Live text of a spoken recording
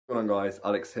What's going on guys,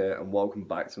 Alex here and welcome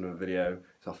back to another video.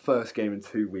 It's our first game in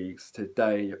 2 weeks.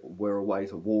 Today we're away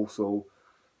to Walsall.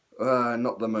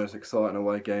 Not the most exciting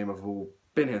away game. I've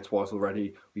been here twice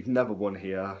already. We've never won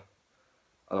here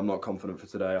and I'm not confident for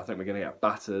today. I think we're going to get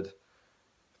battered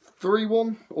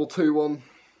 3-1 or 2-1.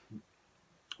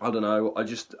 I don't know.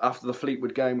 After the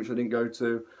Fleetwood game, which I didn't go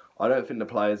to, I don't think the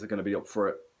players are going to be up for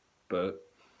it, but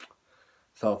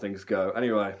that's how things go.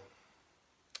 Anyway,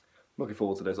 looking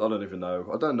forward to this. I don't even know.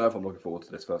 I don't know if I'm looking forward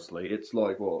to this, firstly. It's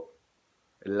like, what,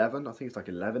 11? I think it's like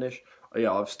 11-ish.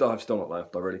 Yeah, I've still not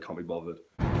left. I really can't be bothered.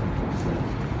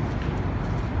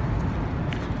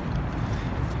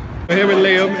 We're here with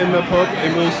Liam in the pub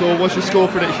in Walsall. What's your score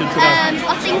prediction today?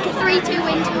 I think a 3-2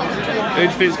 win to Coventry. Who do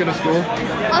you think is going to score?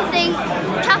 I think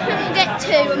Kaplan will get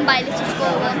 2 and Bayless will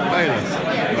score 1. Bayless?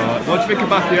 Yeah. Right. What do you think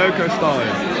of Bakayoko starting?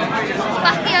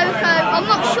 Bakayoko,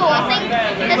 I'm not sure. I think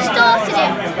they've started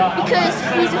him because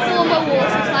he's a former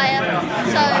Walsall player.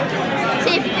 So,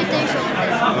 see if he could do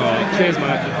something. Alright, cheers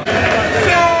mate.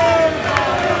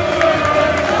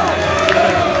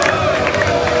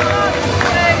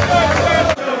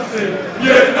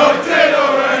 You're not dead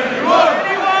or anyone!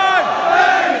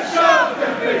 Hey, shout the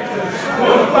victors!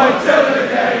 We'll fight till the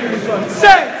game is won.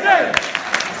 Sing!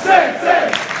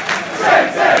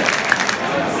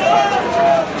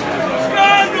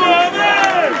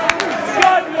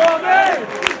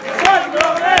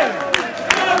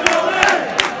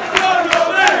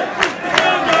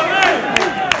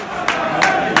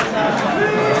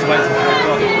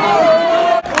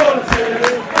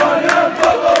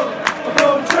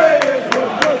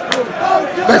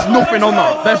 There's nothing on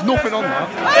that. There's nothing on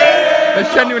that.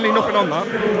 There's genuinely nothing on that.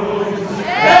 It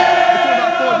took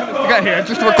about 5 minutes to get here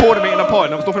just to record a meeting a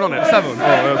point. There was nothing on it. 7. Oh,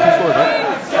 cool story, mate.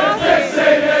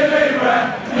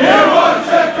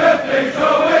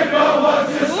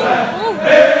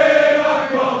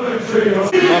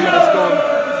 9 minutes gone.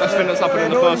 Best thing that's happened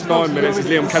in the first 9 minutes is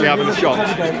Liam Kelly having a shot.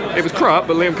 It was crap,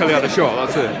 but Liam Kelly had a shot.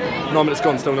 That's it. 9 minutes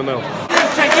gone, still 0-0.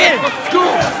 Check in!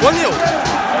 Score! 1-0.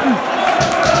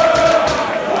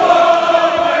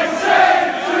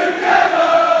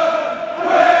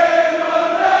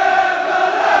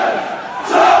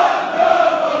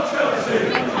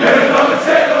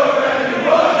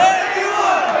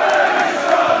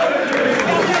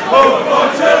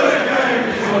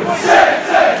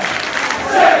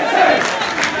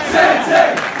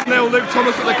 Luke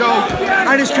Thomas with the goal.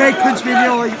 And his Craig punched me in the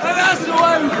eye. And that's the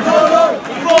way!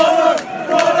 Follow!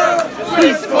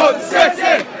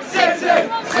 City!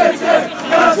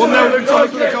 1-0 Luke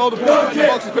Thomas with the goal. The ball in the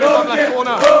box has put it back left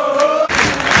corner.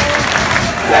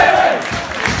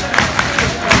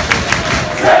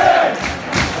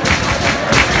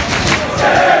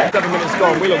 7 minutes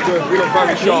gone. We look good. We look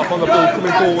very sharp on the ball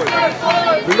coming forward.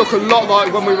 We look a lot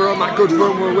like when we were on that good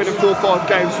run. We were winning 4 or 5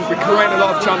 games. We're creating a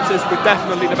lot of chances. We're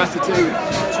definitely the better team.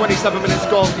 27 minutes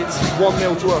gone. It's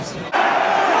 1-0 to us.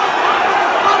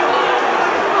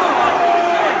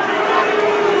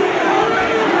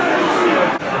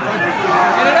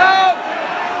 Get it out!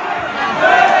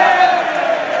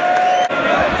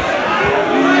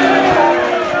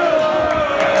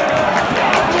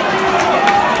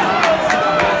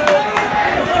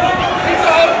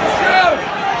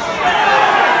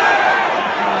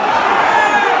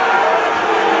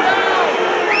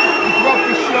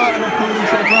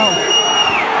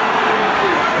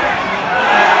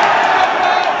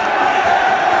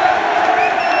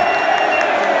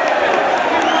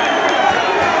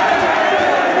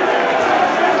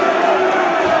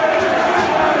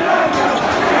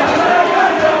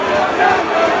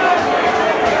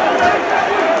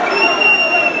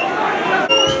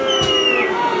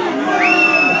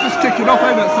 Off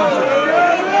over that subject.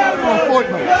 Oh, fight,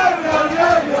 mate.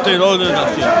 Dude, I'll do that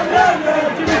shit.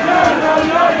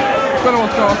 Don't know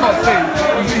what's going on, I can't see.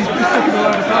 He's just picking a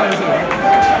load of players in.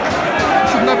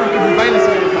 Should never have given Bayless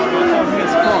a yellow card, but I can't get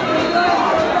surprised.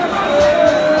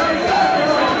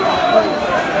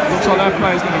 Looks like their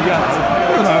player's going to yell.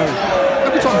 I don't know.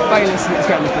 Every time Bayless is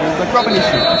getting the ball, they're grabbing his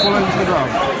shit, they're falling into the ground.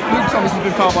 Luke Thomas has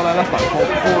been fouled by their left back 4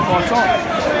 or 5 times.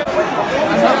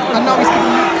 And now he's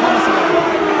giving Luke Thomas a yellow card.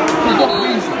 For what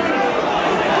reason?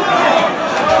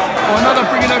 Oh, now they're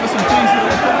bringing over some decent.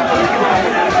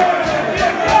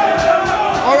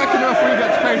 I reckon the referee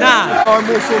gets paid. Nah. I'm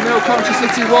Walsall 0, Coventry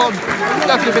City 1. We've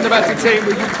definitely been the better team.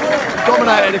 We've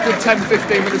dominated a good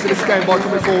 10-15 minutes of this game by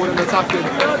coming forward and attacking.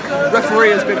 The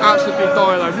referee has been absolutely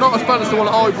dire though. Not as bad as the one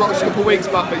that I brought a couple of weeks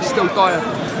back, but he's still dire.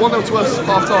 1-0 to us,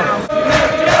 half time.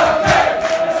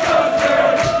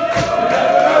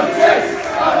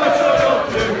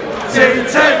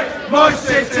 Take my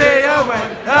city away.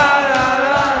 La, la,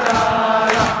 la, la,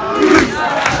 la.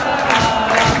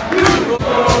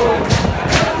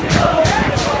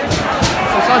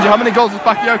 How many goals is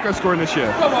Bakayoko scoring this year?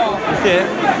 That's it.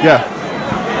 Yeah.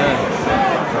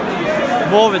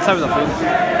 More than 7, I think.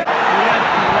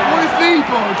 What is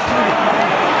Leibod?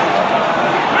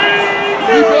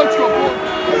 Leibod's got ball.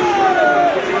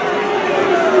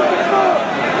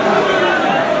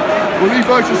 Well,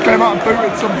 Leibod just came out and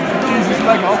booted some Jesus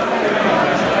leg off.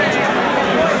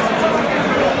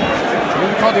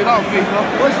 Can't do that on FIFA.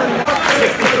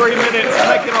 63 minutes,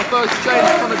 making our first change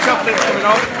on the Chaplin's coming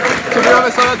on. To be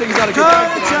honest, I don't think he's had a good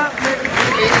game.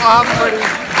 I haven't really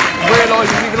realised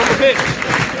he's even on the pitch.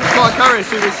 Clark Harris,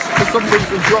 who was for some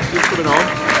reason dropped, is coming on.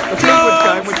 The Fleetwood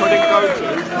game, which I didn't go to,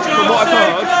 from what I've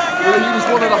heard, he was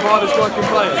one of the hardest working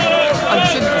players. And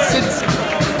since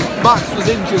Max was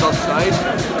injured, I'd say,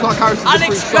 Clark Harris has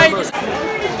improved so much.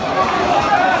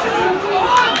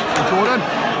 Jordan.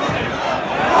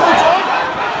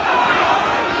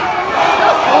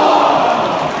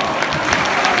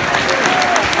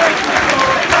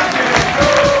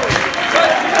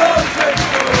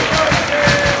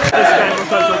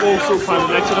 Walsall fan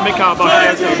next to the Mick-out back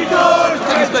here. I think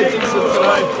he's played decent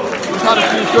today. He's had a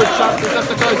few good chances. That's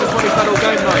the closest one he's had all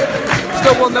game though.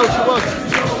 Still 1-0 to us.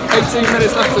 18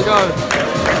 minutes left to go.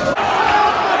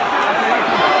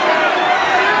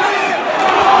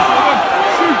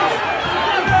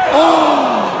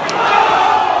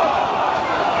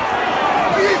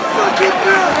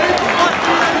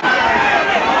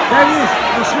 There he is.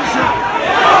 The switcher.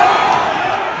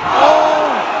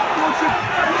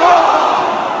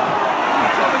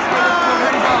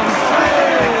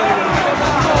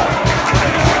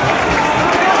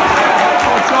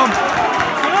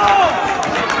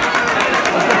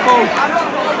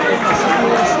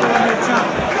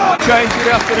 Change in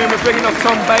the afternoon, we're bringing off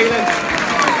Tom Bailey.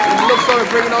 It looks like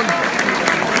we're bringing on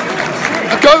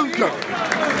a Go-Go.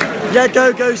 Yeah,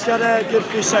 Go-Go's had a good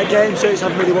few set games, so I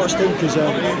haven't really watched him because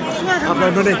I have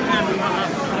no money.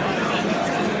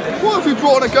 What have you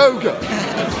brought on a Go-Go?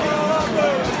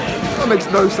 That makes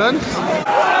no sense.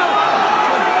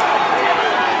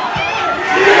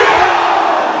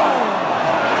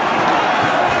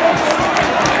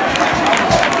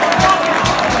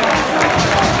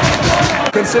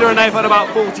 Considering they've had about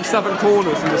 47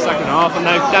 corners in the second half and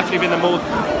they've definitely been the more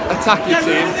attacking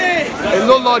team, it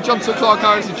looked like Johnson Clark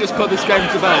Harris had just put this game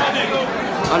to bed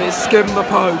and it's skimmed the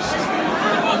post.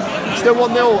 Still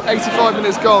 1-0, 85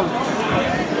 minutes gone.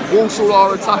 Walsall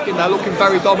are attacking, they're looking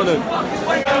very dominant.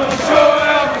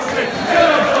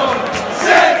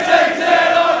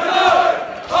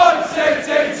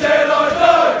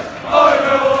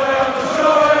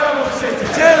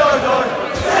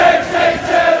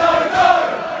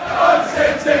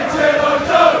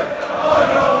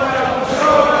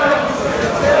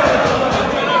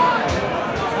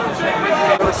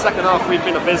 Second half we've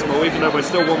been abysmal, even though we're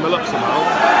still 1-0 up somehow.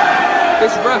 This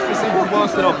ref is even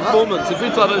worse than our performance. If we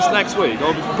play this next week,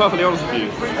 I'll be perfectly honest with you,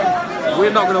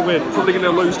 we're not going to win. We're probably going to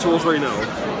lose 2 or 3-0.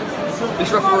 This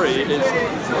referee is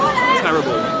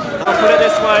terrible. I'll put it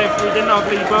this way, if we didn't have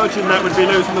Lee Burgeon, that would be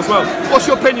losing as well. What's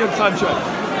your opinion, Sancho?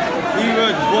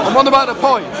 And what about the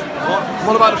points?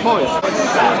 What about the points?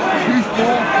 Who's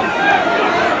more?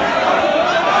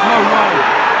 No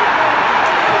way.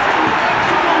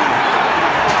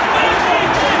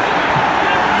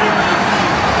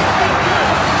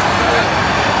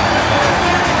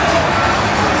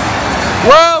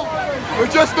 Well, we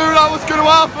just knew that was going to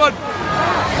happen.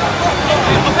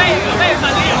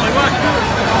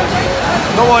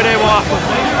 No idea what happened.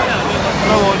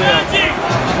 No idea.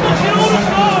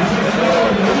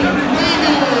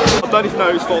 I don't even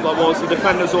know whose fault that was, the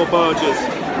defenders or Burgess.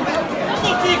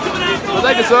 But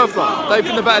they deserved that. They've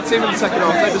been the better team in the second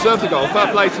half. They deserved the goal.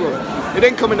 Fair play to them. It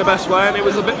didn't come in the best way and it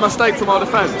was a bit mistake from our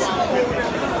defence.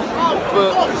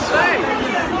 But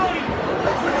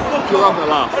you're having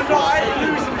a laugh.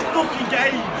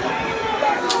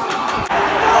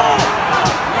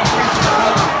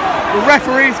 The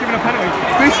referee's giving a penalty.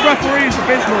 This referee is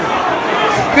abysmal.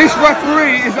 This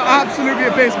referee is absolutely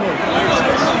abysmal.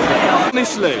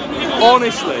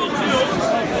 Honestly.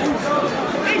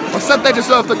 I said they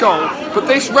deserve the goal, but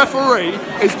this referee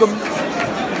is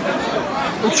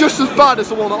just as bad as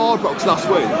the one at Ardbrooks last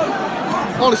week.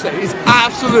 Honestly, he's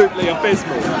absolutely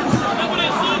abysmal.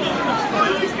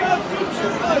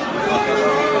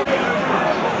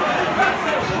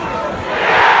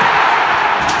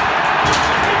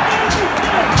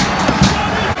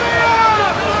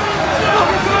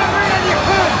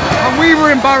 We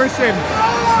were embarrassing.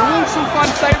 The Walsall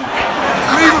fans saying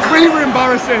we were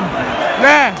embarrassing.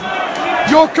 There,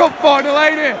 your cup final,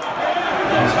 ain't it?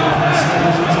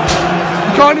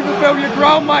 You can't even fill your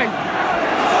ground, mate.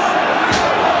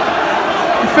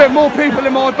 You fit more people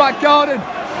in my back garden.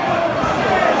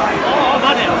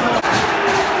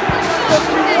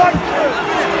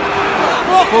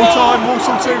 Full time,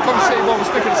 Walsall 2, Coventry 1, we're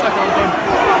sticking a second on them.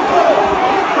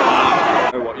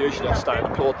 You know what, usually I stay and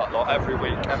applaud that lot every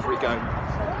week, every game.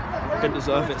 Didn't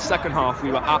deserve it. Second half, we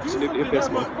were absolutely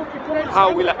abysmal.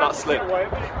 How we let that slip,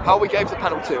 how we gave the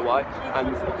penalty away,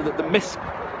 and the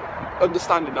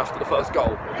misunderstanding after the first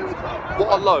goal.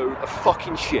 What a load of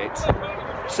fucking shit.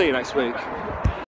 See you next week.